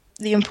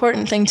the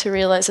important thing to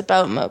realize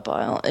about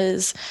mobile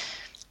is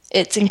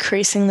it's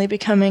increasingly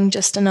becoming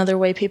just another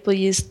way people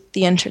use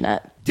the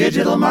internet.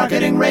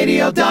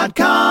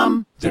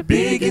 DigitalMarketingRadio.com. The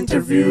big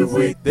interview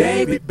with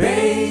David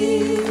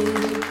Bay.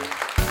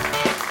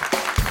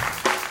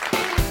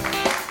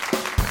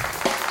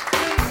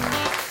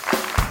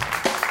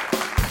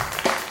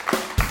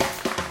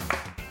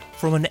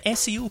 From an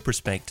SEO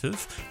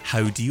perspective,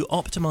 how do you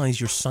optimize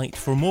your site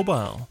for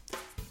mobile?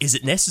 Is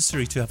it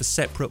necessary to have a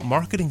separate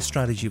marketing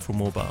strategy for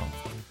mobile?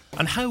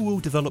 And how will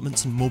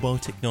developments in mobile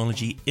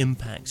technology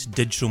impact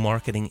digital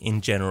marketing in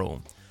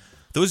general?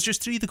 Those are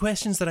just three of the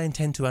questions that I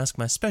intend to ask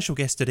my special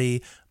guest today,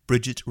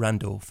 Bridget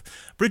Randolph.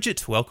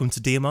 Bridget, welcome to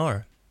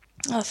DMR.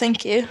 Oh,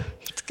 thank you.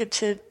 It's good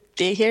to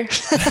be here.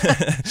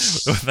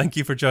 Well, thank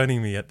you for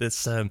joining me at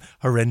this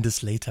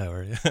horrendous late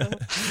hour.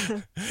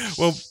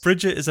 Well,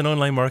 Bridget is an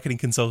online marketing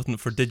consultant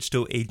for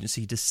digital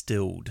agency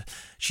Distilled.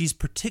 She's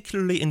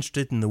particularly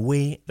interested in the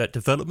way that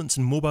developments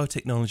in mobile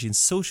technology and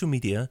social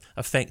media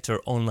affect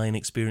our online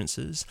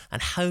experiences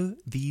and how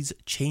these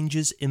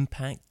changes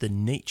impact the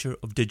nature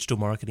of digital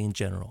marketing in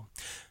general.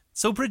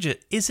 So,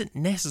 Bridget, is it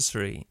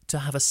necessary to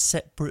have a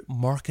separate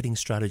marketing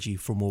strategy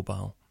for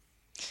mobile?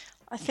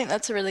 I think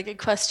that's a really good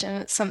question.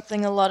 It's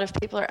something a lot of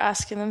people are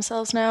asking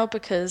themselves now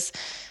because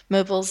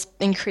mobile's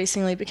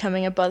increasingly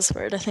becoming a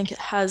buzzword. I think it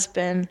has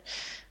been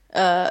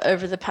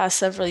over the past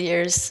several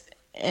years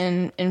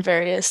in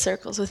various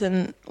circles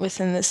within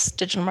this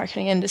digital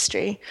marketing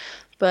industry.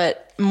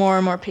 But more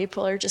and more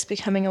people are just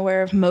becoming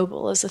aware of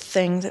mobile as a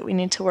thing that we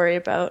need to worry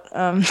about.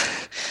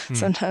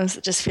 Sometimes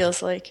it just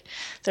feels like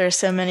there are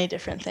so many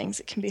different things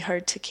it can be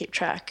hard to keep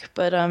track.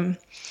 But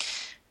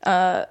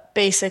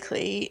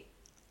basically,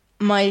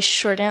 my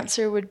short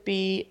answer would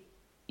be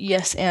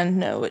yes and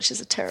no, which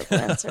is a terrible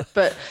answer.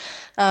 But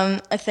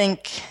I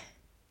think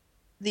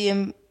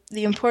the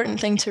important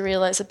thing to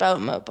realize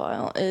about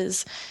mobile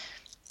is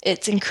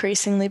it's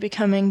increasingly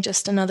becoming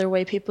just another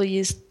way people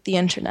use the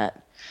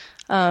internet.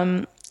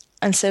 And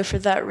so for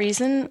that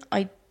reason,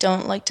 I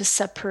don't like to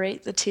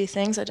separate the two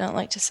things. I don't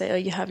like to say, oh,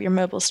 you have your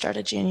mobile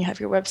strategy and you have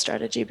your web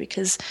strategy,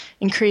 because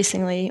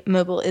increasingly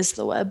mobile is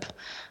the web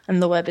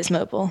and the web is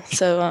mobile.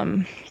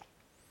 So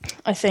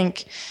I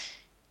think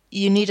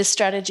you need a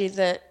strategy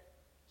that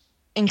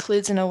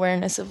includes an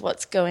awareness of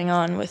what's going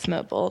on with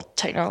mobile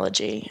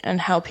technology and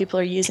how people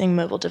are using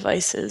mobile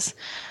devices,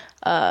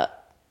 but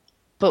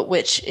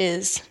which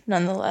is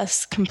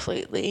nonetheless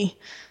completely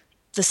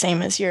the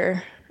same as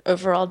your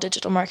overall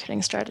digital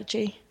marketing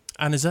strategy.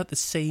 And is that the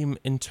same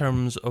in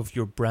terms of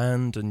your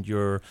brand and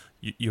your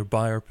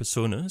buyer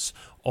personas,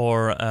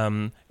 or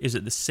is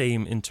it the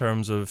same in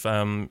terms of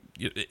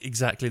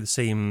exactly the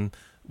same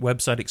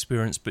website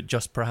experience, but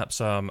just perhaps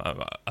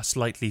a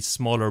slightly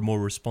smaller, more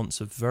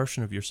responsive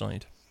version of your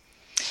site?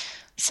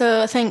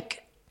 So I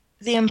think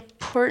the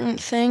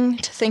important thing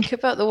to think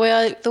about, the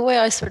way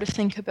I sort of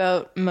think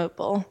about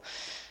mobile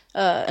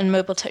and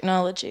mobile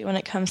technology when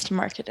it comes to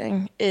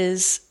marketing,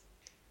 is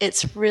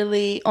it's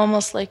really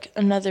almost like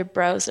another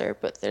browser,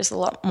 but there's a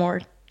lot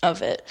more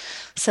of it.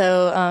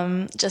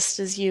 So just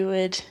as you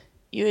would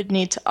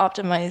need to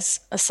optimize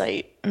a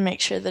site and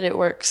make sure that it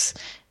works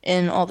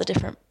in all the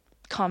different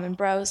common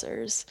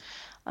browsers,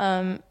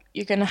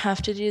 you're going to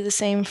have to do the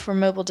same for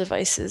mobile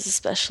devices,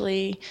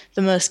 especially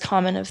the most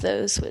common of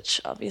those, which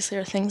obviously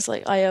are things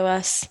like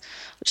iOS,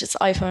 which is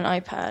iPhone,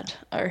 iPad,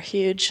 are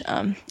huge.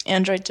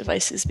 Android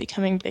devices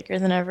becoming bigger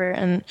than ever,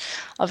 and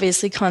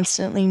obviously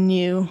constantly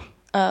new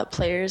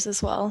players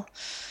as well.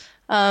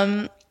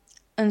 And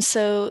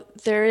so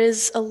there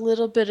is a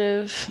little bit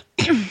of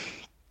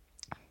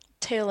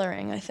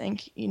tailoring, I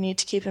think, you need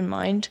to keep in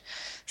mind.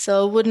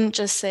 So I wouldn't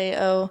just say,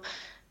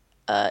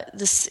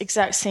 this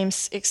exact same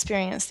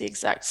experience, the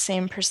exact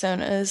same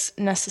personas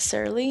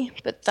necessarily,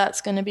 but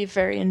that's going to be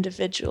very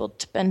individual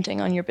depending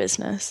on your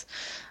business.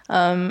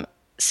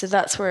 So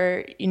that's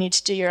where you need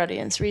to do your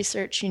audience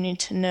research. You need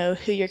to know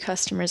who your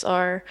customers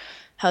are,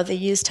 how they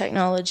use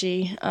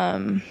technology,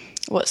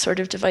 what sort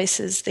of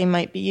devices they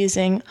might be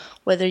using,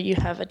 whether you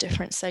have a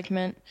different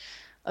segment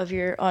of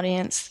your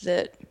audience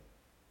that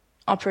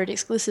operate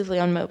exclusively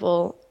on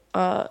mobile.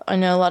 I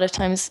know a lot of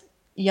times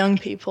young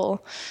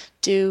people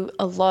do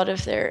a lot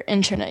of their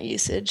internet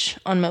usage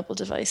on mobile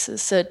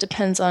devices. So it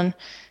depends on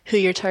who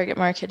your target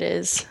market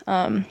is,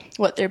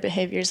 what their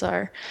behaviors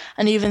are,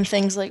 and even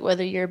things like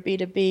whether you're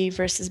B2B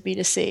versus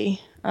B2C.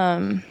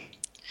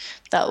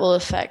 That will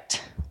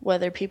affect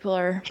whether people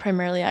are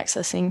primarily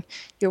accessing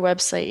your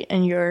website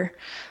and your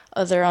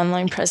other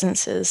online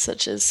presences,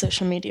 such as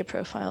social media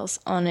profiles,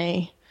 on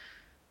a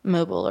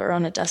mobile or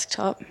on a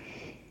desktop.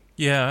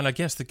 Yeah, and I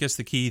guess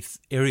the key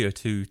area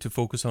to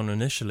focus on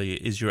initially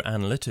is your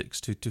analytics,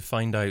 to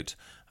find out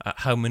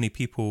how many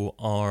people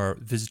are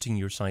visiting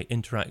your site,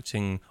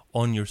 interacting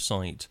on your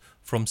site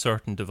from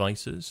certain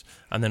devices,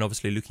 and then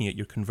obviously looking at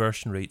your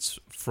conversion rates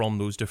from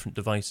those different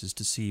devices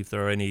to see if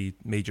there are any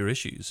major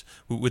issues.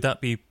 Would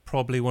that be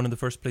probably one of the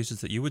first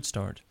places that you would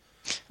start?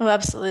 Oh,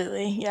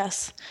 absolutely,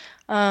 yes.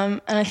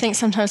 And I think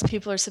sometimes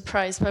people are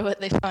surprised by what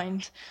they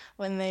find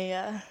when they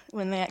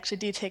actually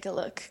do take a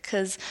look,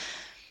 because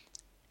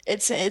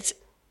it's it's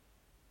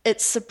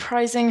it's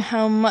surprising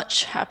how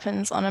much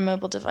happens on a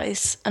mobile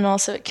device, and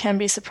also it can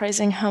be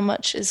surprising how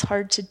much is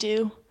hard to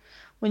do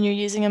when you're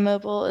using a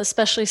mobile,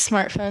 especially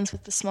smartphones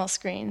with the small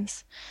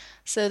screens.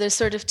 So there's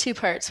sort of two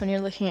parts when you're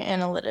looking at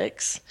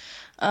analytics.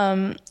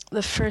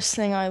 The first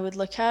thing I would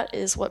look at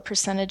is what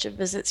percentage of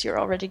visits you're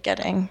already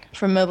getting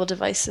from mobile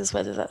devices,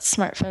 whether that's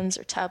smartphones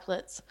or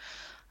tablets.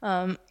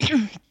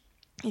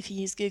 If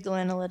you use Google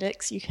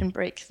Analytics, you can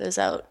break those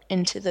out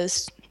into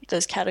those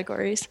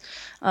categories,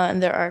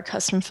 and there are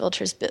custom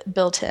filters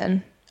built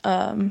in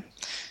to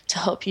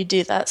help you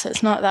do that. So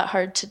it's not that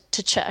hard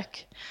to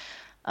check.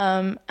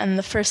 And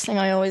the first thing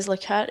I always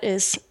look at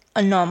is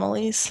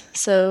anomalies.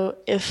 So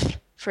if,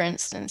 for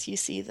instance, you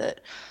see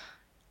that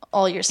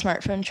all your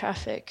smartphone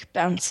traffic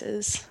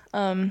bounces,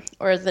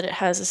 or that it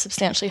has a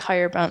substantially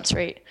higher bounce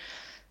rate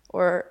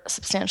or a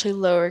substantially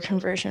lower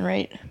conversion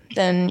rate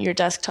than your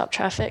desktop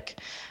traffic,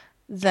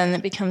 then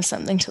it becomes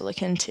something to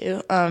look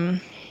into.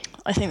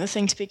 I think the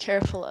thing to be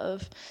careful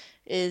of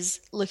is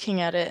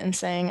looking at it and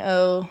saying,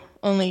 oh,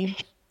 only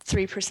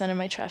 3% of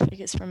my traffic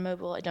is from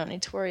mobile, I don't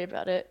need to worry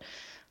about it.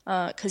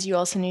 Because you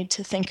also need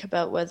to think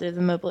about whether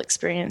the mobile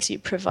experience you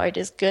provide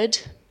is good.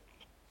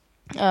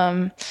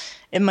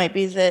 It might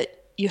be that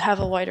you have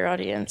a wider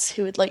audience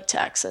who would like to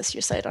access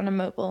your site on a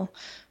mobile,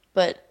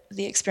 but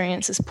the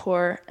experience is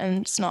poor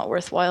and it's not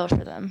worthwhile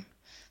for them.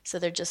 So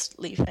they're just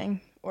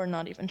leaving or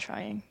not even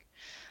trying.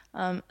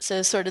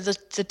 So sort of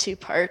the two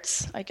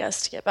parts, I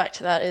guess, to get back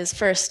to that is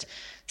first,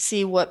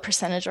 see what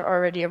percentage are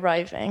already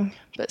arriving,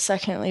 but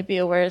secondly, be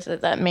aware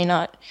that that may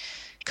not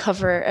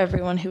cover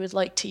everyone who would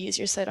like to use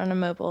your site on a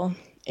mobile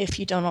if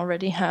you don't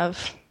already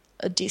have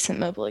a decent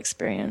mobile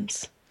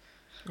experience.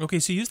 Okay,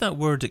 so you use that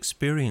word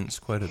experience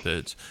quite a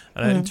bit.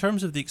 In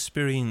terms of the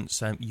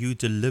experience you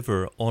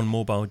deliver on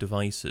mobile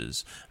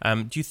devices,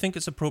 do you think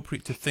it's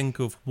appropriate to think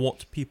of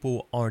what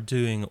people are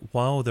doing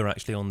while they're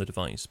actually on the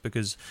device?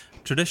 Because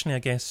traditionally, I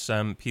guess,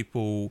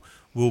 people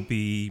will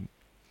be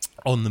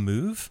on the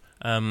move.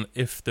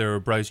 If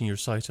they're browsing your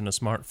site on a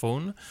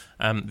smartphone,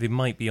 they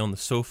might be on the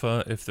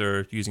sofa if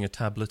they're using a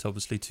tablet,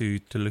 obviously, to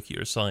look at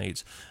your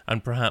site,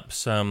 and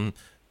perhaps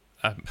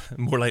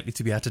more likely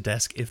to be at a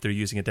desk if they're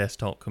using a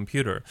desktop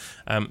computer.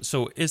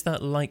 So is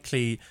that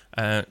likely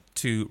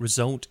to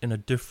result in a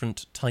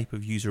different type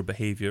of user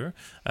behavior?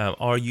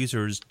 Are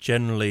users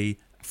generally,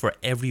 for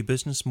every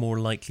business, more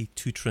likely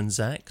to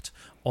transact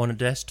on a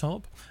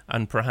desktop?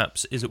 And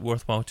perhaps is it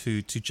worthwhile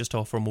to just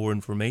offer more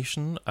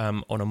information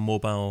on a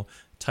mobile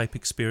type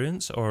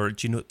experience? Or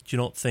do you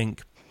not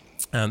think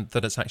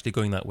that it's actually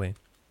going that way?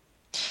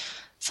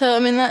 So, I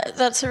mean,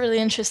 that's a really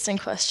interesting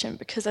question,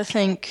 because I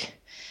think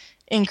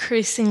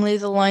increasingly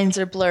the lines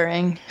are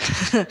blurring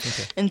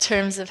in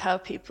terms of how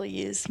people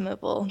use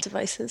mobile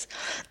devices.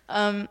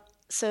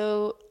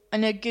 So I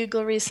know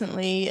Google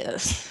recently,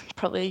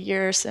 probably a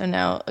year or so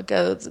now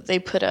ago, they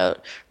put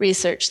out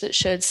research that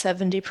showed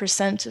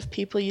 70% of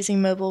people using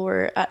mobile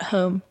were at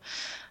home,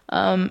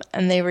 and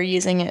they were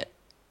using it.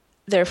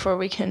 Therefore,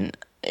 we can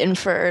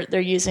infer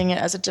they're using it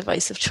as a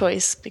device of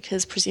choice,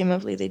 because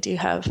presumably they do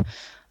have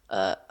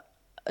a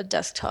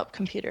desktop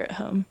computer at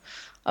home.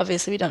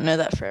 Obviously, we don't know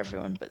that for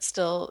everyone, but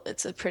still,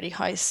 it's a pretty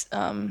high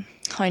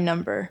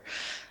number.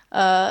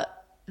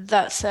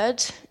 That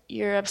said,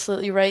 you're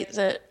absolutely right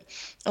that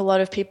a lot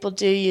of people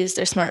do use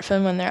their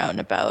smartphone when they're out and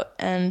about,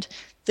 and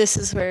this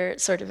is where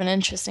it's sort of an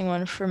interesting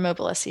one for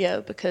mobile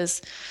SEO,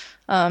 because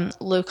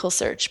local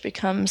search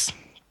becomes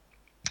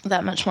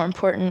that much more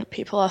important.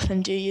 People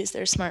often do use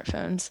their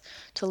smartphones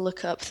to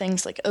look up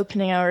things like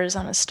opening hours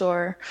on a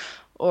store,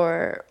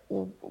 or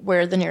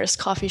where the nearest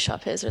coffee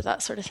shop is, or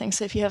that sort of thing.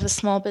 So if you have a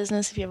small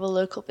business, if you have a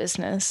local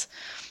business,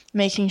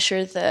 making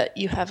sure that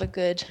you have a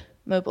good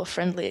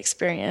mobile-friendly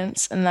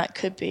experience, and that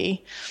could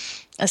be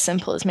as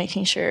simple as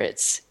making sure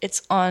it's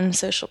on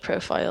social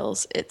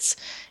profiles, it's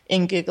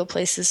in Google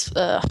Places.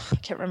 I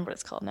can't remember what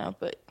it's called now,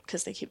 but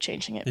because they keep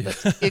changing it.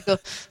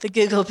 But the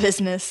Google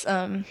Business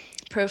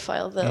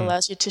profile that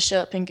allows you to show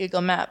up in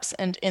Google Maps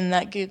and in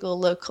that Google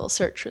local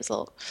search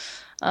result.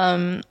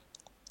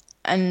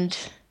 And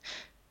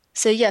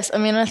so yes, I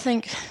mean, I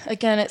think,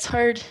 again, it's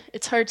hard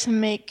to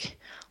make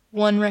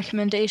one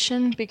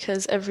recommendation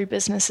because every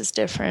business is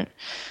different.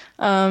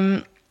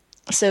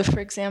 So for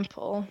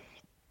example,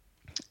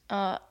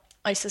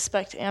 I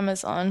suspect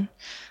Amazon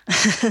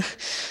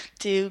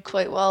do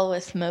quite well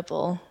with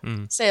mobile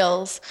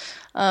sales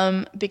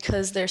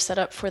because they're set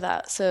up for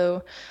that.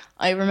 So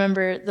I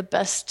remember the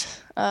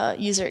best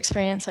user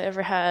experience I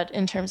ever had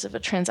in terms of a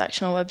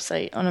transactional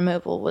website on a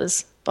mobile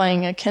was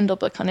buying a Kindle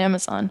book on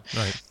Amazon.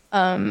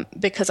 Right.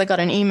 Because I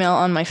got an email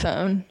on my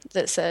phone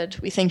that said,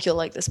 "We think you'll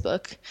like this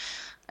book."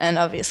 And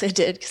obviously I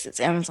did, because it's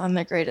Amazon,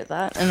 they're great at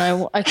that. And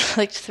I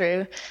clicked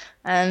through,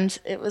 and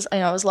it was,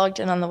 I was logged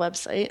in on the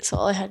website, so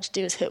all I had to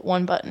do was hit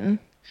one button,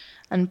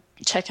 and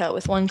check out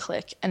with one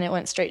click, and it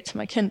went straight to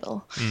my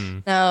Kindle.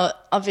 Now,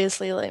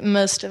 obviously, like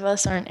most of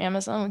us aren't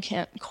Amazon, we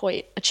can't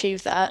quite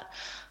achieve that.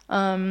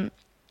 But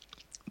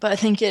I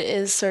think it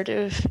is sort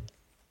of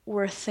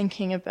worth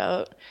thinking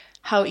about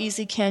how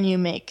easy can you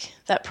make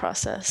that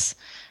process,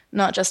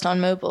 not just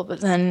on mobile, but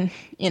then,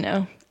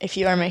 if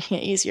you are making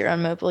it easier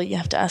on mobile, you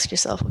have to ask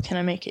yourself, well, can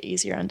I make it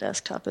easier on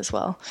desktop as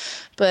well?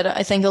 But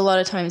I think a lot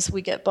of times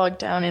we get bogged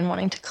down in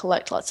wanting to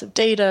collect lots of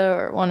data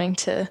or wanting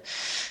to,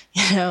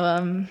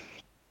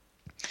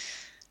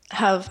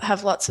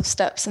 have lots of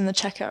steps in the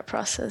checkout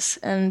process.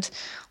 And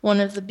one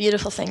of the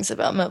beautiful things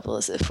about mobile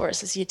is it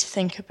forces you to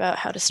think about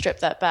how to strip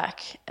that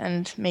back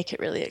and make it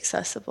really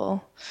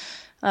accessible.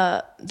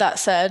 That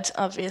said,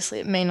 obviously,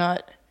 it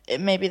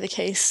may be the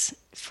case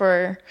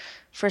for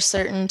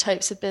certain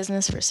types of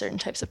business, for certain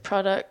types of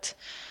product,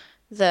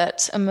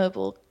 that a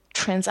mobile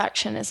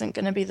transaction isn't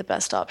going to be the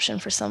best option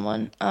for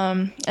someone.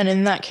 And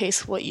in that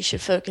case, what you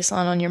should focus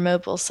on your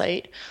mobile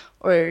site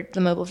or the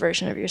mobile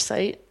version of your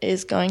site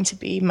is going to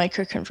be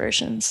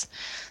micro-conversions.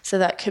 So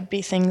that could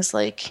be things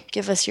like,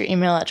 give us your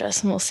email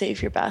address and we'll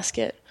save your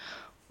basket,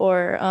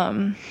 or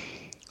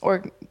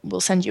we'll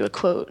send you a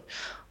quote.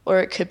 Or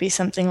it could be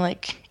something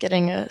like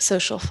getting a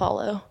social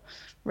follow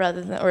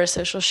or a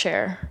social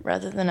share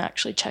rather than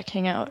actually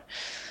checking out.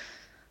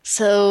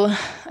 So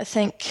I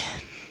think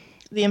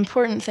the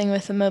important thing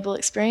with the mobile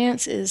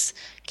experience is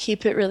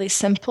keep it really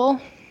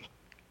simple,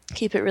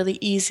 keep it really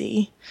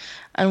easy,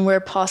 and where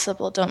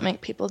possible, don't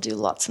make people do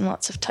lots and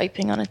lots of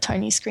typing on a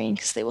tiny screen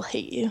because they will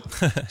hate you.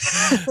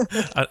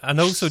 And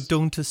also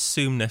don't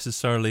assume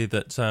necessarily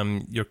that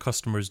your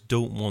customers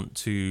don't want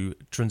to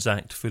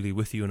transact fully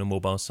with you on a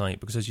mobile site,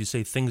 because as you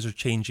say, things are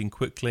changing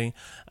quickly,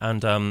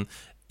 and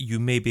you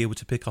may be able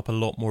to pick up a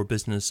lot more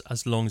business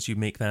as long as you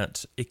make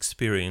that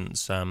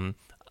experience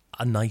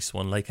a nice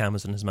one, like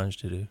Amazon has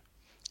managed to do.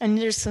 And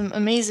there's some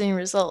amazing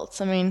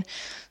results. I mean,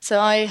 so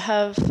I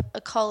have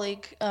a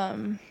colleague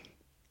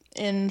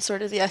in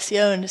sort of the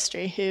SEO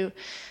industry who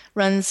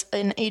runs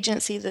an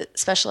agency that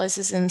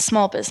specializes in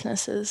small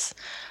businesses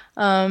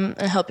and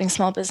helping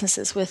small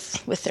businesses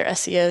with their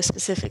SEO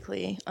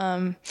specifically.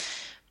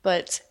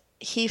 But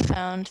he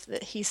found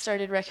that he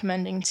started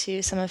recommending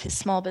to some of his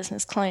small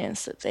business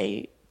clients that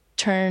they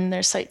turn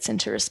their sites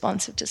into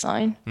responsive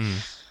design.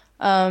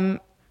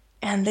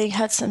 And they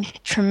had some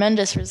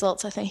tremendous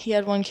results. I think he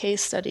had one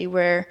case study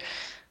where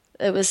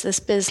it was this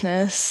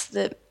business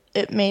that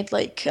it made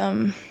like,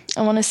 I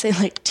want to say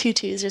like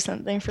tutus or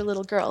something for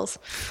little girls.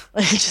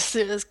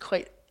 It was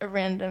quite a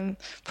random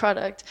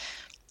product.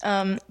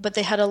 But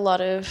they had a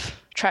lot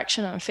of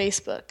traction on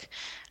Facebook,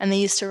 and they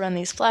used to run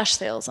these flash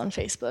sales on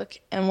Facebook.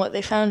 And what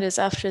they found is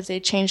after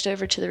they changed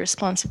over to the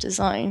responsive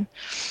design,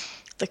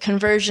 the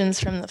conversions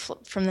from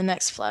the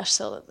next flash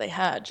sale that they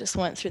had just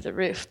went through the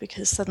roof,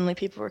 because suddenly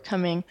people were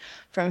coming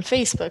from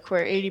Facebook,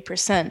 where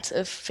 80%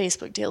 of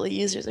Facebook daily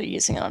users are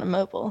using it on a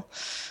mobile.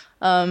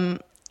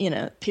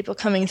 People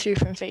coming through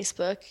from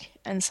Facebook,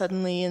 and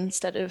suddenly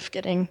instead of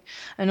getting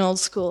an old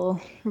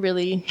school,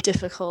 really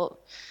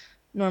difficult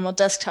normal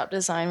desktop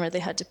design where they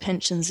had to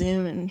pinch and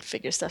zoom and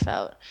figure stuff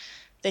out,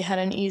 they had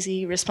an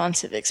easy,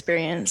 responsive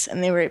experience,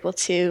 and they were able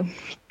to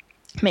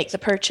make the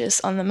purchase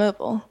on the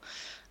mobile.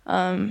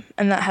 And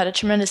that had a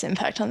tremendous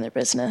impact on their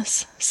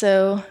business.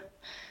 So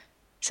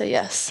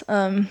yes,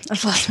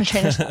 I've lost my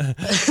train of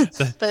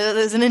thought, but it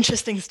was an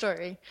interesting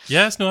story.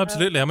 Yes, no,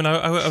 absolutely. I mean,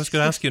 I was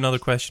going to ask you another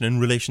question in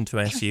relation to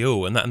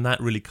SEO, and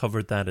that really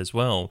covered that as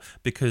well,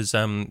 because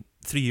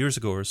 3 years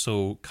ago or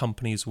so,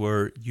 companies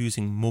were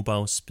using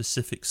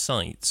mobile-specific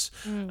sites,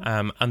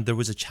 and there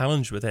was a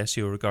challenge with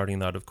SEO regarding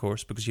that, of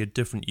course, because you had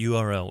different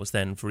URLs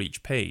then for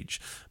each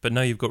page. But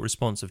now you've got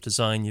responsive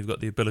design, you've got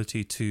the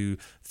ability to,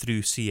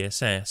 through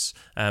CSS,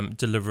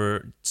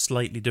 deliver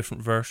slightly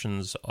different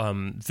versions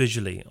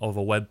visually of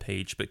a web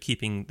page, but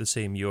keeping the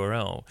same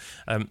URL.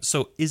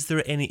 So is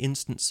there any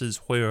instances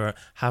where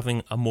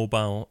having a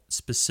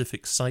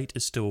mobile-specific site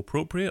is still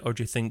appropriate, or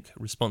do you think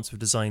responsive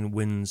design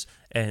wins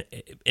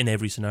in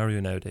every scenario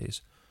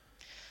nowadays?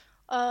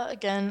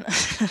 Again,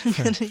 I'm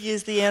going to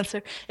use the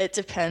answer, it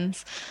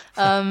depends.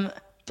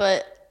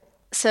 But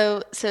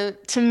so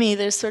to me,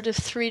 there's sort of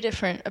 3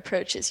 different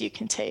approaches you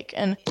can take.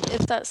 And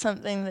if that's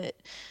something that,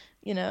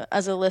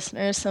 as a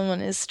listener,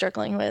 someone is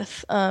struggling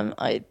with,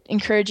 I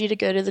encourage you to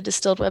go to the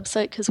Distilled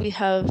website, because we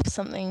have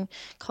something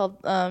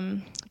called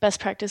Best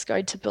Practice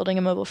Guide to Building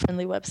a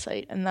Mobile-Friendly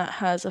Website, and that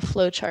has a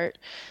flowchart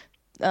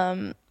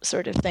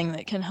sort of thing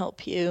that can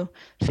help you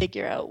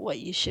figure out what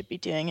you should be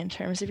doing in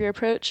terms of your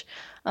approach.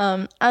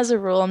 As a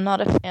rule, I'm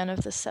not a fan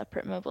of the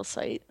separate mobile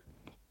site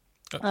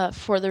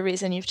for the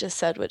reason you've just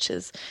said, which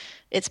is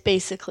it's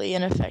basically,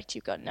 in effect,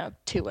 you've got now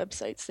 2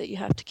 websites that you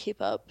have to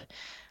keep up.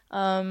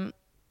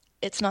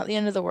 It's not the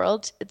end of the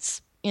world.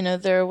 It's,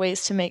 there are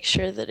ways to make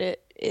sure that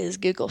it is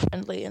Google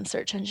friendly and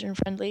search engine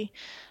friendly.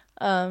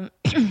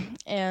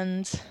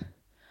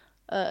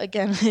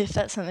 Again, if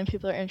that's something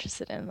people are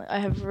interested in, I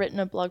have written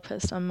a blog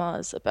post on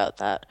Moz about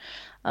that.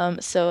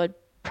 So I'd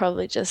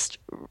probably just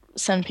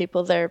send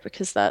people there,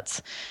 because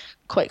that's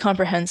quite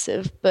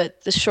comprehensive,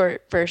 but the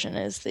short version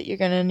is that you're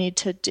going to need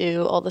to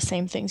do all the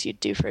same things you'd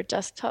do for a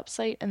desktop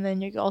site, and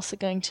then you're also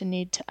going to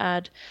need to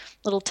add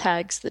little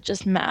tags that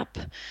just map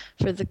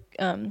for the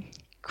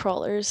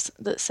crawlers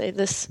that say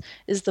this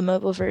is the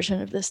mobile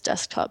version of this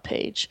desktop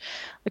page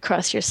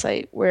across your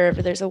site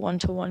wherever there's a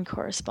one-to-one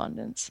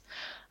correspondence.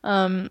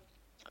 The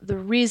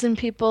reason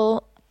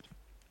people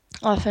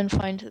often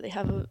find that they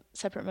have a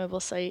separate mobile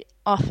site,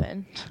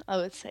 often, I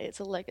would say it's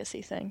a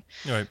legacy thing.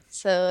 Right.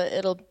 So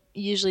it'll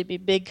usually be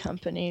big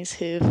companies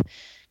who've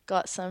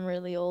got some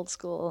really old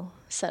school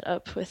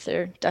setup with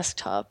their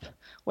desktop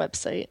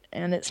website,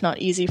 and it's not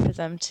easy for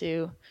them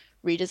to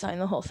redesign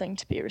the whole thing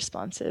to be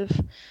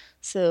responsive.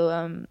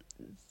 So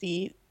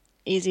the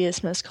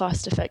easiest, most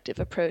cost-effective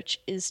approach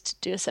is to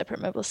do a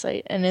separate mobile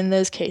site. And in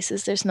those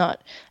cases, there's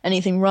not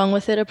anything wrong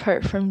with it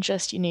apart from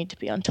just you need to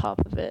be on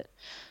top of it.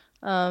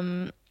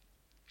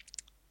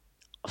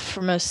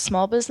 For most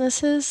small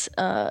businesses,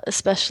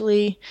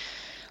 especially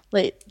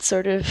like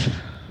sort of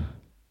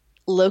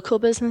local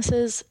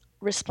businesses,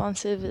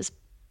 responsive is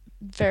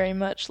very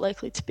much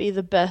likely to be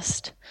the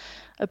best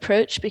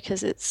approach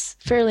because it's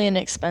fairly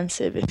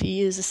inexpensive. If you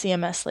use a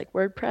CMS like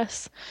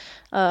WordPress,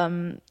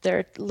 there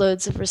are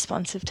loads of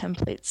responsive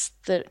templates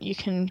that you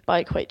can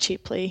buy quite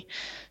cheaply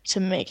to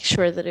make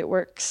sure that it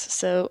works.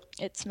 So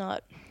it's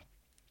not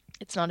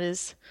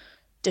as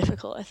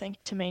difficult, I think,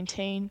 to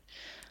maintain.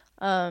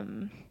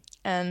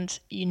 And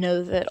you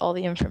know that all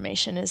the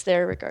information is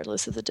there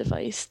regardless of the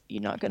device.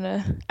 You're not going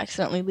to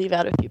accidentally leave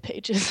out a few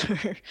pages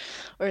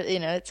or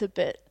it's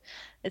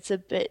a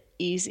bit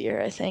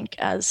easier, I think,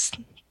 as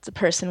the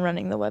person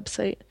running the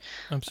website.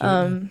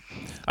 Absolutely.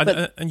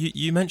 And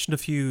you mentioned a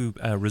few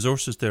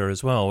resources there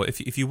as well.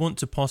 If you want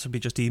to possibly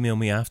just email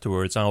me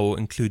afterwards, I'll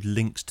include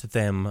links to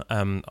them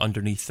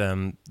underneath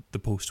the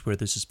post where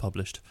this is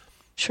published.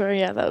 Sure,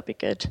 yeah, that would be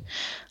good.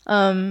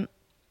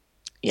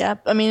 Yeah,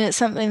 I mean, it's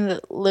something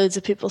that loads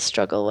of people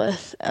struggle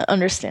with,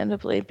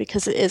 understandably,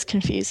 because it is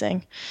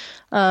confusing.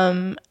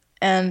 And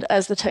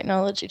as the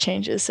technology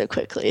changes so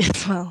quickly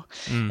as well,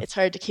 it's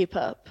hard to keep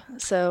up.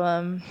 So,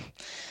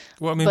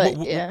 well, I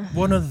mean,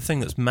 one other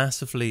thing that's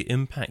massively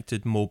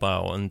impacted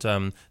mobile and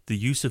the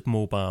use of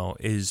mobile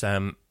is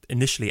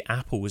initially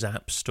Apple's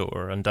App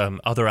Store and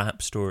other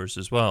app stores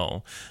as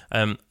well.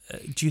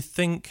 Do you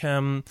think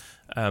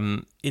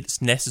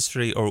it's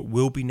necessary or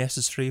will be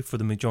necessary for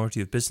the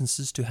majority of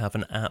businesses to have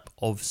an app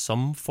of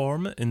some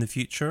form in the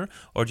future?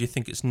 Or do you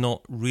think it's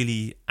not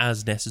really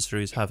as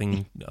necessary as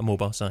having a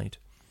mobile site?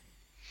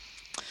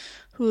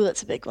 Ooh,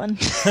 that's a big one.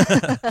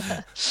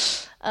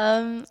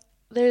 I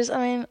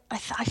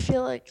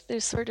feel like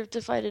there's sort of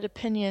divided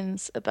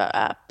opinions about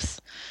apps.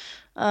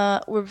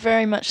 We're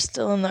very much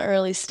still in the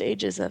early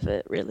stages of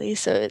it, really.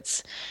 So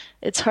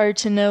it's hard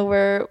to know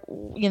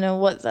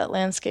what that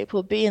landscape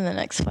will be in the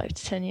next 5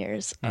 to 10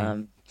 years.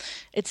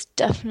 It's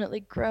definitely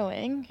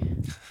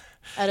growing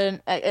at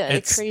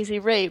a crazy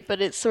rate,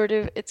 but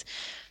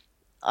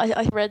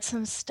I read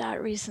some stat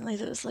recently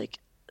that was like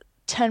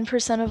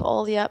 10% of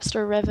all the App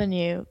Store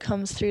revenue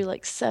comes through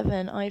like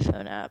 7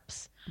 iPhone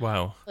apps.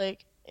 Wow.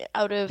 Like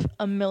out of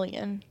 1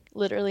 million.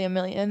 Literally 1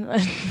 million.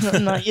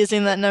 I'm not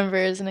using that number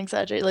as an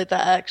exaggerate. Like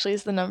that actually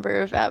is the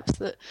number of apps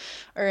that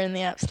are in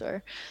the App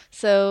Store.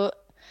 So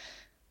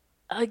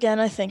again,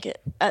 I think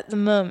at the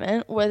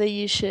moment, whether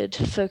you should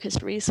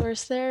focus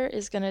resource there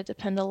is going to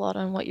depend a lot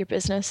on what your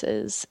business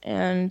is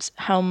and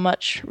how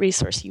much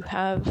resource you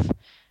have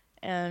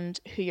and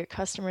who your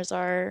customers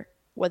are,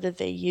 whether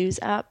they use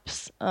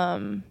apps.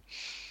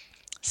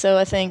 So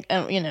I think,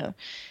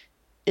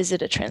 is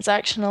it a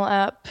transactional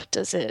app?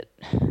 Does it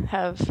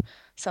have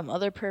some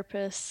other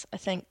purpose? I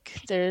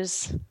think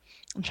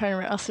I'm trying to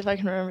remember, I'll see if I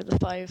can remember the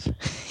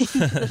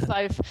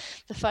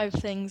five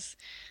things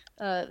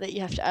that you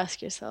have to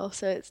ask yourself.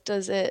 So it's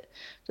does it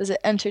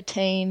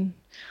entertain,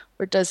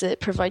 or does it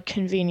provide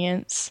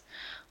convenience,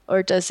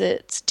 or does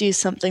it do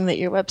something that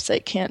your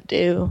website can't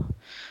do?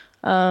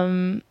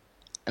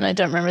 And I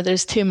don't remember,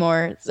 there's 2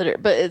 more but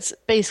it's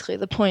basically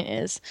the point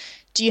is,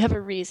 do you have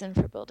a reason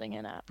for building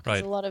an app? Because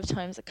right. A lot of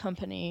times a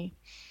company,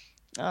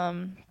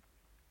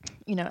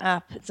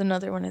 app, it's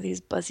another one of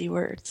these buzzy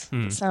words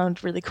that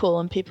sound really cool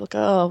and people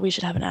go, oh, we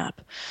should have an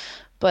app.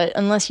 But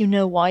unless you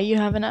know why you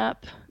have an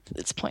app,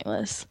 it's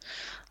pointless.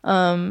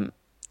 And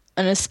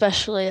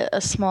especially at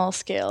a small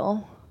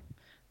scale,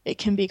 it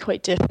can be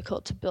quite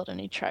difficult to build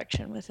any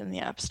traction within the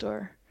App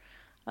Store.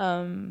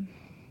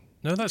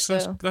 No,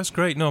 that's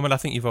great. No, I mean, I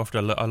think you've offered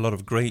a lot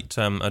of great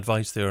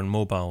advice there on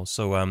mobile.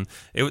 So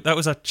that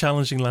was a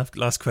challenging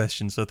last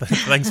question. So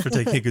thanks for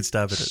taking a good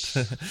stab at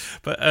it.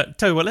 But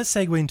tell you what, let's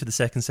segue into the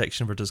second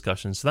section of our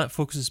discussion. So that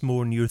focuses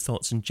more on your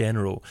thoughts in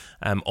general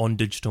on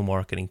digital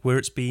marketing, where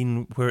it's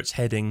been, where it's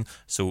heading.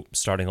 So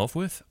starting off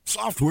with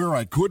software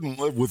I couldn't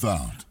live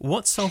without.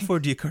 What software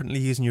do you currently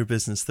use in your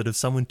business that if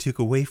someone took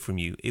away from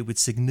you, it would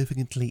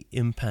significantly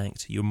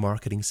impact your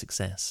marketing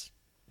success?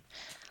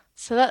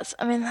 So that's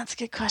a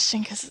good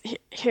question because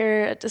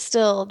here at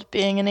Distilled,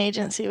 being an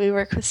agency, we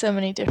work with so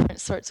many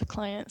different sorts of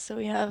clients. So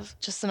we have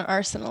just an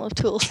arsenal of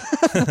tools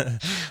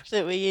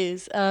that we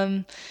use.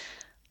 I'd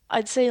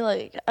say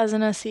like as an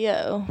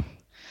SEO,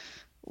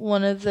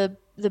 one of the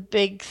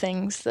big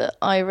things that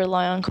I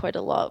rely on quite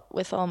a lot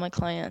with all my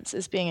clients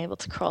is being able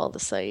to crawl the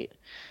site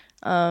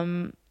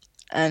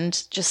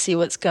and just see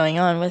what's going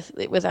on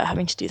without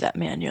having to do that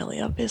manually,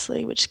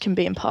 obviously, which can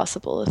be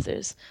impossible if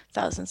there's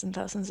thousands and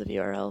thousands of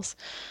URLs.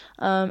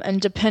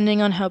 And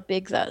depending on how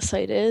big that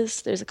site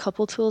is, there's a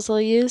couple tools I'll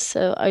use.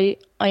 So I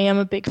am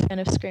a big fan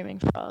of Screaming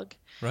Frog,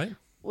 Right.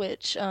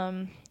 which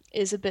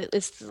is a bit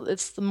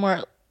it's the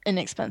more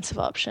inexpensive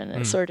option.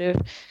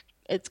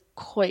 It's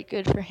quite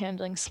good for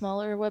handling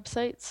smaller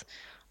websites.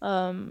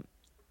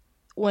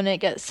 When it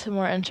gets to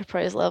more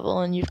enterprise level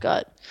and you've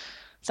got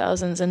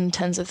thousands and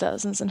tens of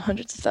thousands and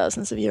hundreds of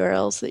thousands of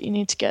URLs that you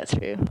need to get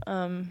through,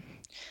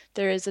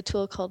 there is a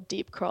tool called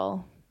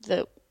DeepCrawl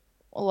that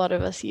a lot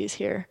of us use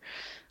here.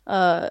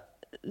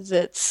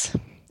 That's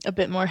a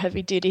bit more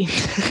heavy duty,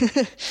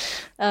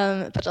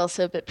 but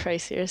also a bit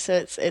pricier.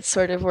 So it's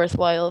sort of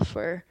worthwhile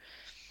for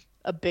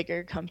a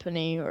bigger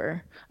company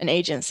or an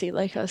agency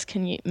like us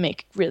can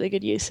make really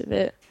good use of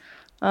it.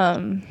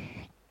 No,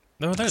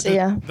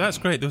 that's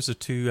great. Those are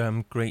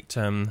two great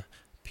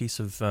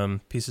pieces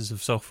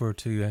of software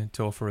to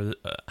offer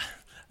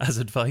as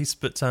advice.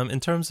 But in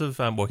terms of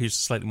here's a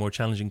slightly more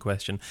challenging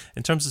question.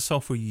 In terms of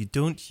software you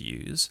don't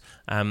use,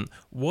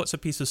 what's a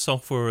piece of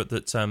software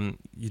that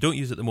you don't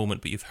use at the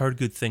moment, but you've heard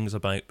good things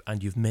about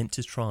and you've meant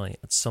to try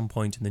at some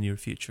point in the near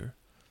future?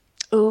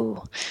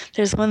 Oh,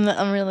 there's one that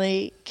I'm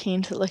really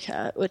keen to look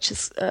at, which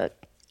is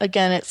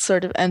again, it's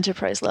sort of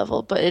enterprise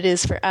level, but it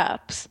is for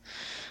apps.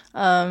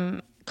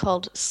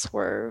 Called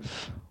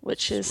Swrve,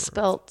 which is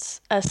spelt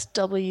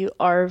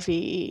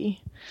SWRVE.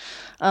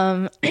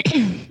 And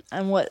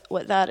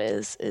what that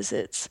is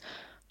it's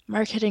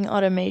marketing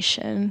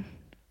automation,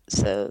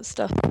 so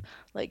stuff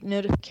like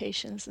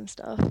notifications and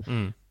stuff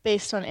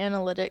based on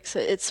analytics.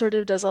 It sort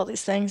of does all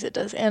these things. It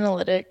does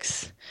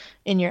analytics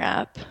in your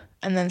app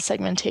and then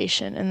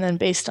segmentation, and then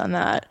based on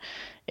that,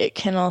 it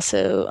can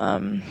also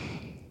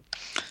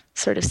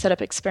sort of set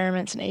up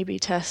experiments and A/B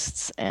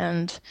tests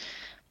and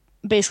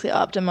basically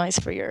optimize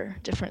for your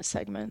different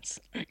segments.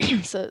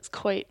 So it's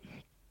quite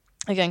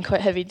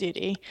heavy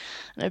duty,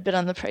 and a bit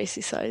on the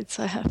pricey side.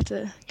 So I have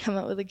to come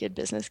up with a good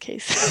business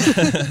case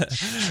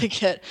to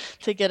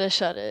get a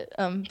shot at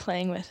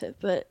playing with it.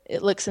 But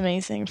it looks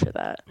amazing for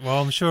that.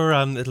 Well, I'm sure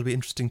it'll be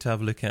interesting to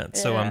have a look at.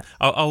 So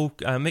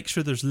I'll make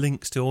sure there's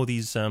links to all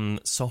these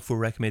software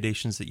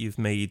recommendations that you've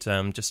made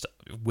just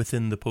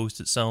within the post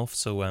itself.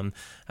 So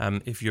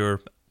if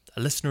you're a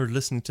listener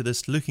listening to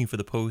this looking for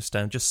the post,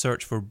 just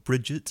search for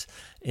Bridget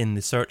in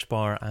the search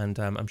bar, and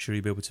I'm sure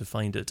you'll be able to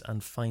find it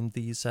and find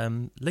these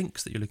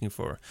links that you're looking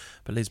for.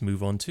 But let's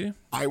move on to...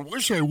 I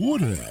wish I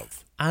would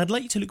have. I'd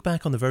like you to look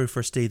back on the very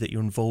first day that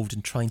you're involved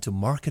in trying to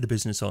market a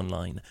business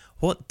online.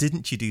 What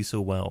didn't you do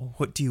so well?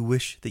 What do you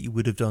wish that you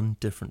would have done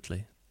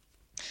differently?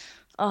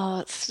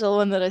 Oh, it's still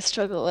one that I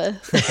struggle with.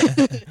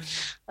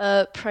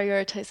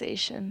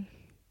 Prioritization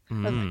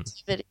of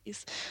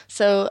activities.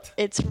 So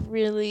it's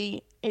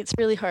really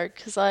hard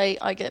because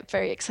I get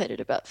very excited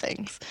about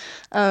things,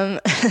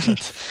 and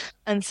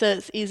so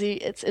it's easy.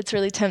 It's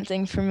really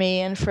tempting for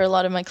me and for a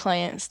lot of my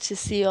clients to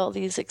see all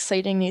these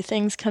exciting new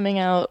things coming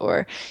out,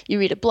 or you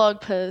read a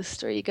blog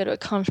post, or you go to a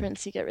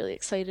conference, you get really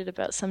excited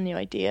about some new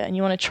idea, and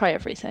you want to try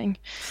everything.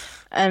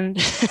 And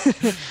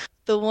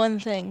the one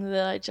thing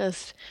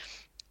that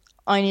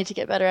I need to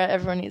get better at,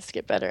 everyone needs to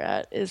get better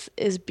at,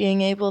 is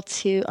being able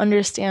to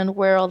understand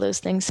where all those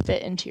things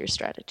fit into your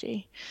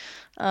strategy,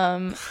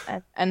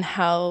 and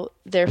how,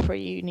 therefore,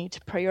 you need to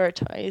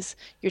prioritize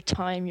your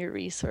time, your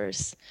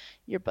resource,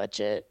 your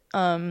budget,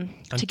 to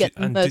get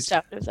the most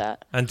out of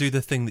that. And do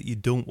the thing that you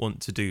don't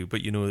want to do,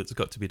 but you know it's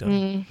got to be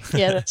done.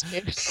 Yeah, that's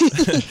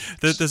true.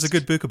 There's a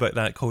good book about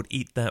that called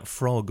Eat That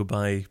Frog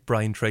by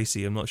Brian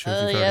Tracy. I'm not sure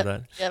if you've heard of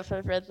that. Yep,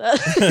 I've read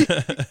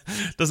that.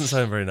 Doesn't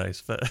sound very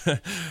nice, but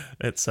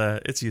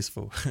it's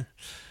useful.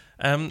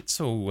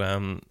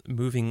 So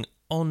moving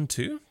on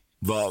to...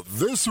 the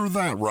this or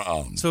that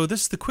round. So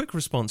this is the quick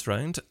response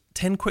round.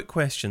 10 quick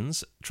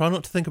questions. Try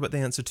not to think about the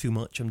answer too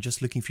much. I'm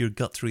just looking for your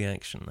gut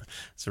reaction.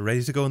 So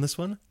ready to go on this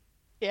one?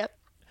 Yep.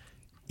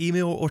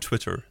 Email or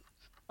Twitter?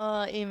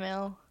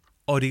 Email.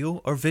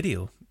 Audio or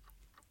video?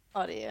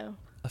 Audio.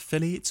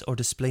 Affiliates or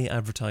display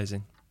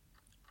advertising?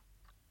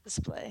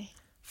 Display.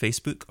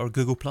 Facebook or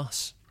Google+?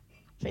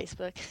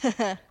 Facebook.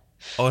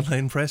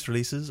 Online press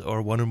releases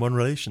or one-on-one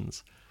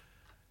relations?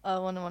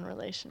 One-on-one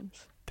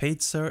relations.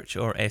 Paid search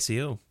or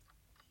SEO?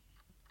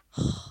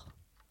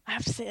 I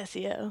have to say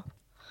SEO.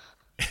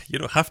 You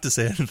don't have to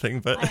say anything,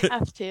 but... I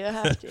have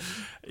to.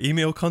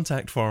 Email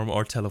contact form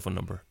or telephone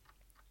number?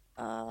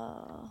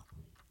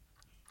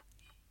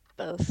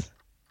 Both.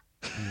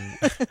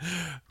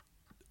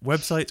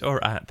 Website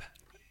or app?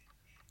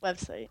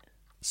 Website.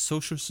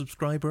 Social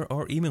subscriber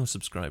or email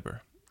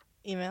subscriber?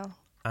 Email.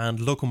 And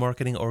local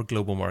marketing or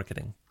global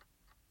marketing?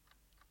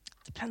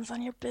 Depends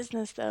on your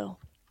business, though.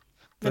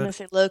 I'm going But to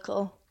say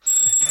local.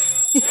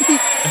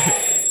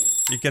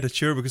 you get a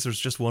cheer because there's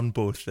just one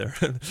both there.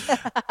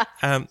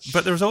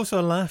 But there was also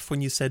a laugh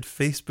when you said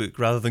Facebook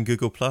rather than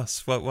Google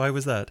Plus. Why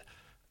was that?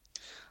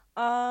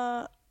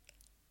 I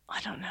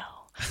don't know.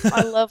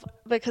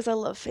 Because I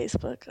love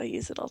Facebook. I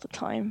use it all the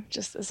time,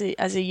 just as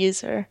a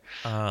user.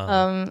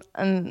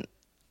 And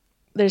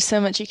there's so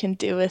much you can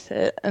do with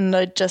it, and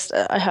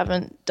I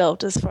haven't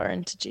delved as far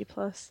into G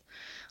Plus.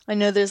 I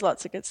know there's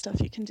lots of good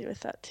stuff you can do with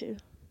that too,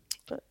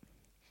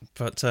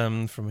 But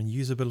from a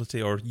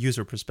usability or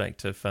user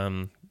perspective,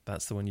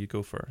 that's the one you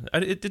go for.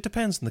 It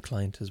depends on the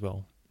client as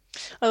well.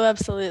 Oh,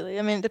 absolutely.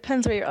 I mean, it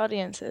depends where your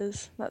audience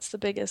is. That's the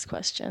biggest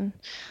question.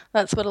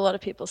 That's what a lot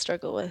of people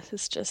struggle with.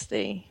 It's just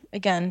they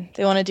want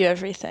to do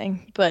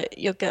everything, but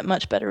you'll get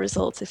much better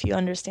results if you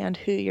understand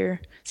who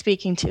you're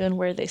speaking to and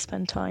where they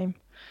spend time.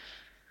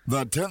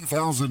 The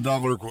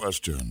 $10,000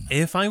 question.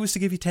 If I was to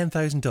give you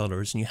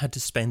 $10,000 and you had to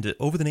spend it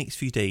over the next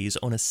few days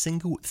on a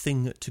single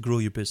thing to grow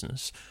your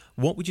business,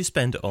 what would you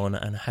spend it on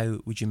and how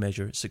would you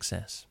measure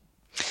success?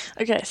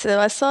 Okay, so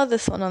I saw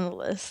this one on the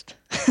list.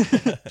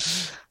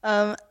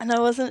 And I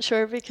wasn't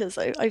sure because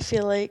I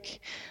feel like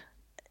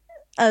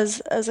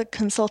as a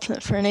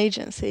consultant for an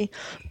agency,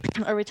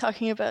 are we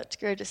talking about to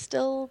grow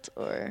distilled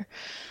or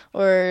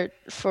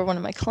for one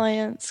of my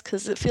clients?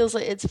 Because it feels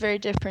like it's very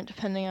different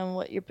depending on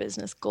what your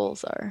business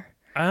goals are.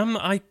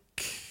 I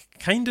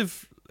kind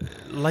of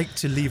like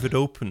to leave it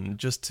open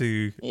just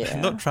to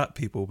not trap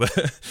people, but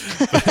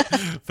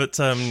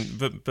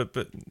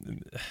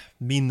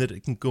mean that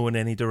it can go in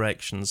any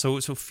direction. So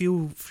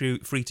feel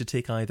free to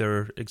take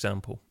either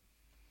example.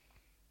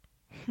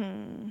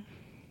 I'm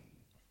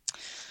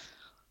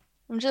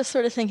just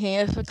sort of thinking,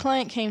 if a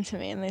client came to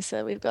me and they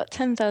said, we've got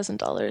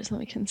 $10,000 and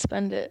we can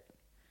spend it,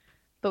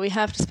 but we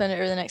have to spend it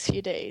over the next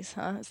few days,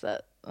 huh?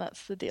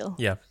 That's the deal?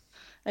 Yeah.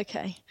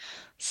 Okay.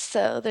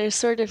 So there's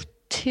sort of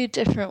two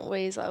different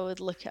ways I would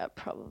look at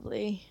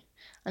probably,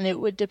 and it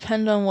would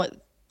depend on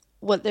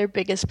what their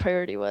biggest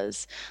priority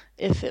was.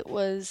 If it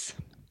was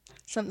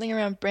something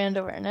around brand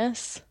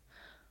awareness,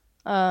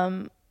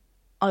 I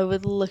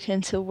would look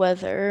into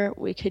whether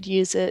we could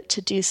use it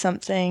to do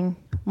something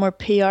more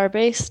PR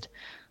based.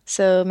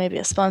 So maybe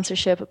a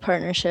sponsorship, a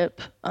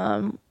partnership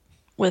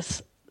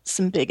with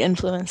some big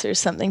influencers,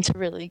 something to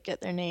really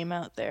get their name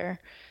out there.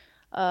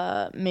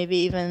 Maybe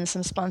even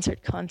some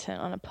sponsored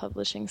content on a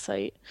publishing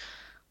site,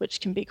 which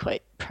can be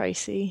quite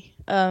pricey.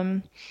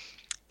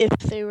 If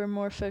they were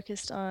more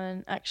focused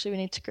on, actually, we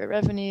need to grow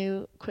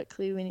revenue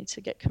quickly, we need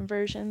to get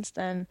conversions,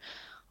 then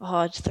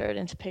I'd throw it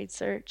into paid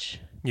search.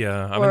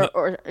 Yeah.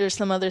 Or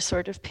some other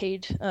sort of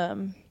paid,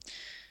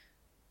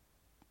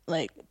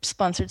 like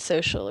sponsored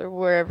social or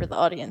wherever the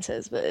audience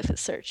is. But if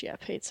it's search,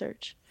 paid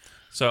search.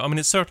 So, I mean,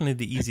 it's certainly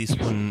the easiest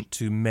one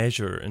to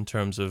measure in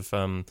terms of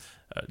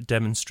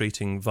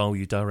demonstrating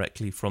value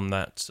directly from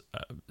that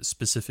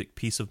specific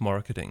piece of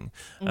marketing.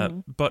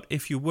 But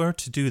if you were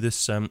to do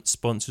this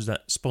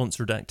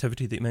sponsored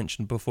activity that you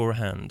mentioned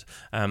beforehand,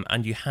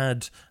 and you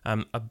had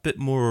a bit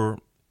more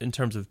in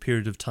terms of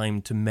period of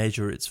time to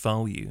measure its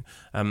value,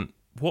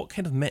 what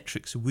kind of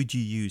metrics would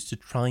you use to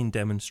try and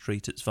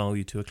demonstrate its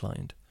value to a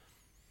client?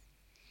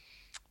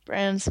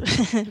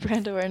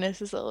 Brand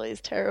awareness is always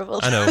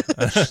terrible. I know.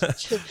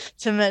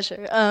 to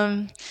measure.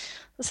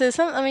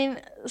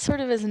 Sort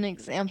of as an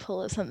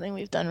example of something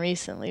we've done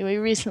recently, we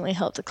recently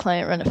helped a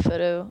client run a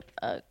photo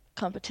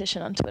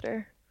competition on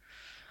Twitter,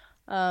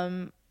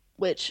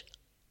 which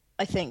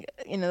I think,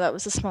 that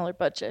was a smaller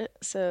budget.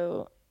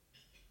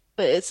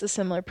 But it's a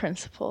similar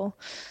principle.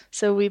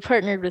 So we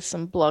partnered with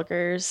some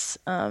bloggers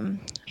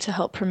to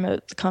help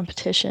promote the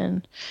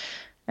competition.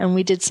 And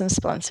we did some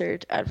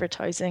sponsored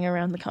advertising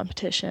around the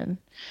competition.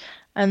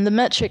 And the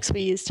metrics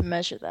we used to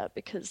measure that,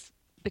 because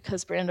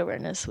brand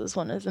awareness was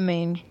one of the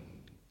main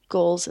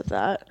goals of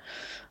that,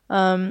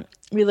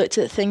 we looked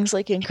at things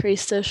like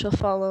increased social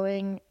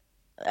following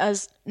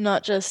as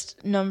not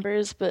just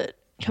numbers, but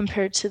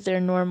compared to their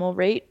normal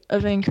rate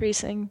of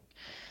increasing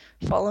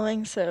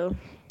following. So,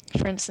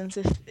 for instance,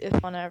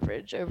 if on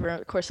average over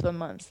the course of a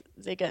month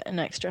they get an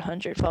extra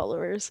 100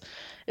 followers,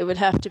 it would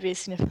have to be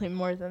significantly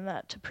more than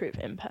that to prove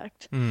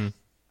impact.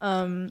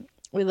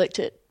 We looked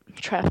at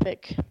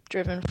traffic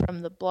driven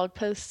from the blog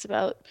posts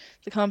about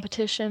the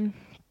competition,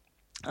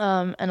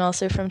 and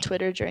also from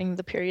Twitter during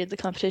the period the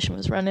competition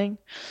was running.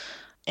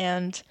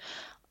 And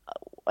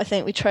I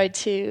think we tried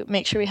to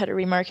make sure we had a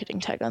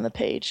remarketing tag on the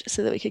page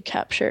so that we could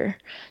capture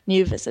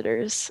new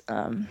visitors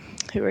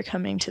who were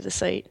coming to the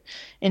site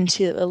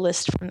into a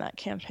list from that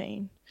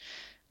campaign,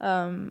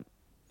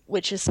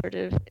 which is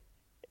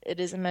it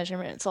is a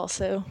measurement. It's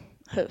also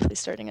hopefully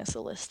starting us a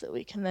list that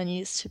we can then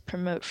use to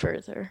promote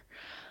further.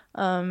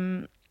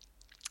 And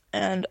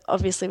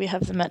obviously we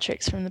have the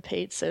metrics from the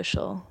paid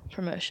social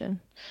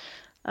promotion.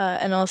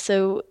 And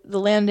also the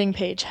landing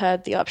page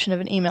had the option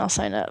of an email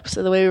sign up.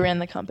 So the way we ran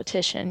the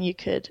competition, you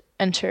could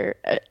enter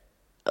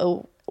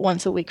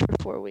once a week for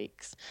 4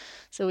 weeks.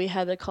 So we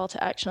had a call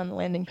to action on the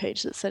landing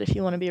page that said if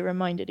you want to be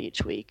reminded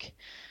each week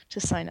to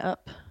sign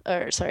up,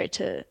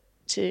 to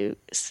to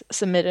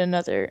submit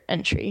another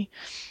entry,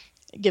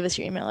 give us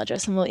your email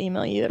address and we'll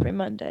email you every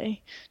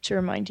Monday to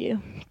remind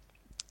you.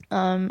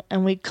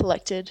 And we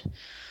collected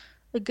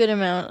a good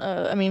amount.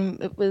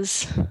 It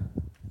was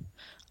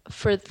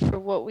for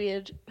what we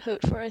had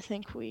hoped for. I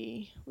think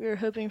we were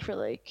hoping for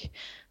like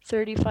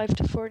 35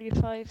 to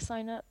 45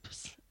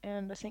 signups,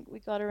 and I think we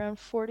got around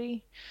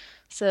 40.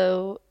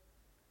 So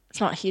it's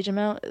not a huge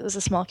amount. It was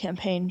a small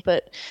campaign,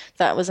 but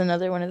that was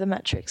another one of the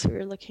metrics we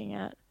were looking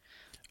at.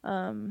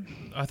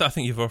 I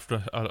think you've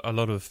offered a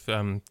lot of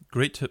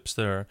great tips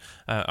there.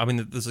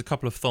 There's a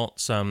couple of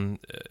thoughts in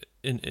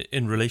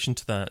relation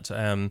to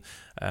that.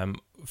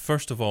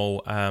 First of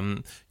all,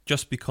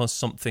 just because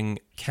something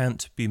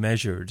can't be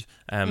measured,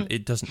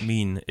 it doesn't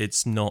mean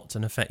it's not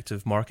an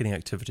effective marketing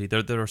activity.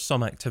 There are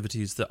some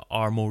activities that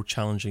are more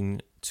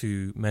challenging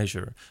to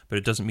measure, but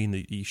it doesn't mean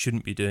that you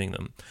shouldn't be doing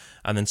them.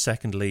 And then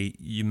secondly,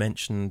 you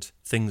mentioned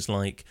things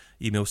like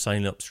email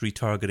signups,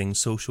 retargeting,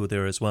 social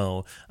there as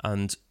well.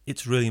 And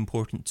it's really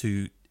important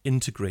to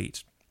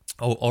integrate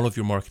all of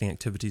your marketing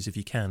activities if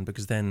you can,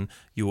 because then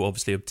you will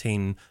obviously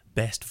obtain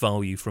best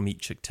value from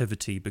each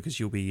activity, because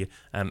you'll be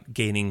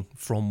gaining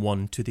from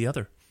one to the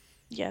other.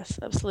 Yes,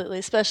 absolutely,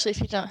 especially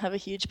if you don't have a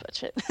huge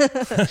budget.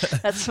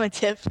 That's my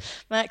tip.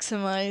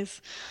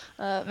 Maximize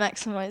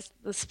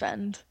the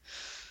spend.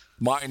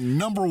 My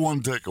number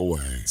one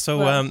takeaway. So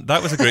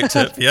that was a great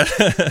tip, yeah.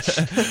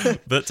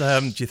 But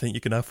do you think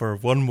you can offer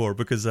one more?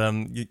 Because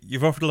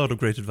you've offered a lot of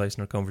great advice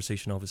in our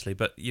conversation, obviously.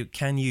 But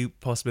can you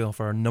possibly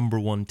offer our number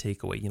one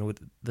takeaway? You know,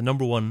 the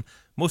number one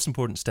most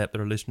important step that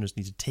our listeners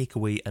need to take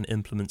away and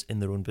implement in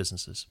their own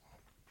businesses.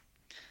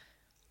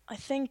 I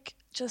think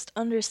just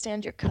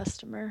understand your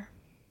customer.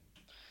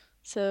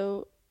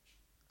 So,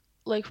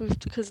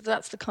 because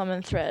that's the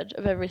common thread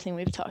of everything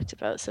we've talked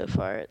about so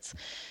far. It's,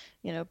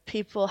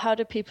 people, how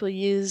do people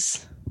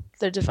use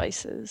their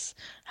devices?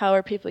 How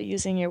are people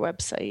using your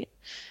website?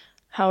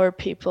 How are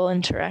people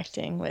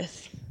interacting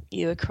with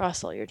you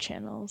across all your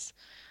channels?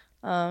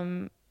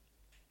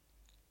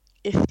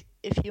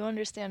 If you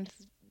understand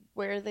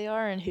where they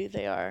are and who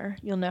they are,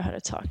 you'll know how to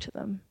talk to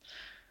them.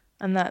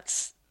 And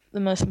that's the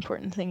most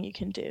important thing you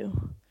can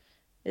do,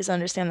 is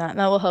understand that. And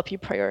that will help you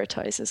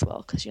prioritize as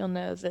well, because you'll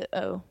know that,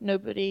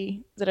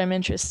 nobody that I'm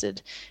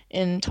interested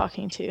in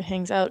talking to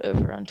hangs out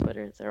over on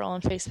Twitter. They're all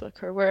on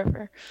Facebook or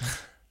wherever,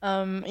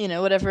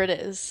 whatever it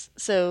is.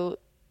 So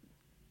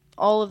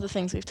all of the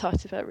things we've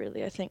talked about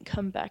really, I think,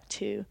 come back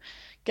to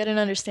get an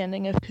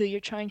understanding of who you're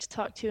trying to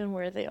talk to and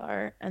where they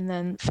are, and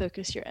then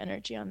focus your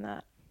energy on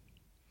that.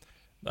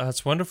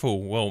 That's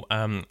wonderful. Well,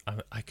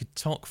 I could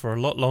talk for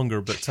a lot longer,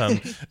 but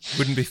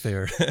wouldn't be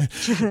fair.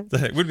 It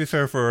wouldn't be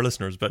fair for our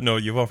listeners. But no,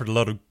 you've offered a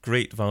lot of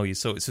great value.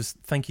 So it's just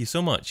thank you so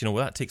much.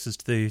 That takes us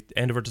to the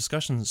end of our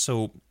discussion.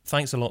 So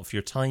thanks a lot for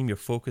your time, your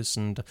focus,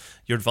 and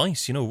your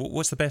advice.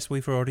 What's the best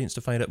way for our audience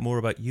to find out more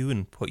about you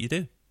and what you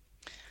do?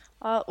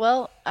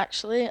 Well,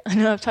 actually, I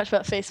know I've talked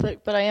about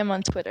Facebook, but I am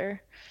on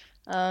Twitter,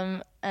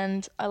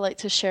 and I like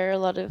to share a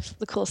lot of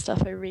the cool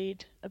stuff I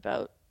read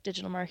about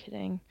digital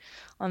marketing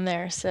on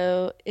there.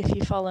 So if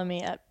you follow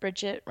me at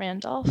Bridget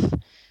Randolph,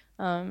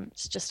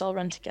 it's just all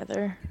run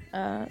together.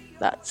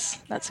 That's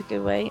a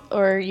good way.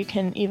 Or you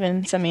can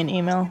even send me an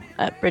email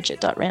at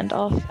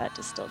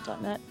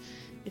bridget.randolph@distilled.net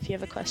if you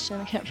have a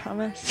question. I can't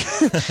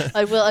promise.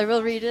 I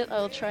will read it.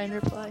 I will try and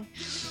reply.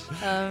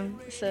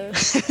 So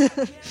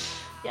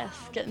yes,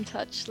 get in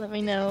touch. Let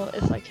me know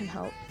if I can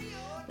help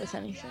with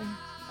anything.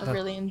 I've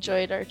really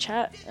enjoyed our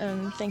chat,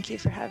 and thank you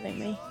for having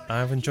me.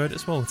 I've enjoyed it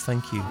as well.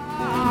 Thank you.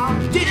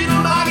 Digital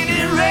marketing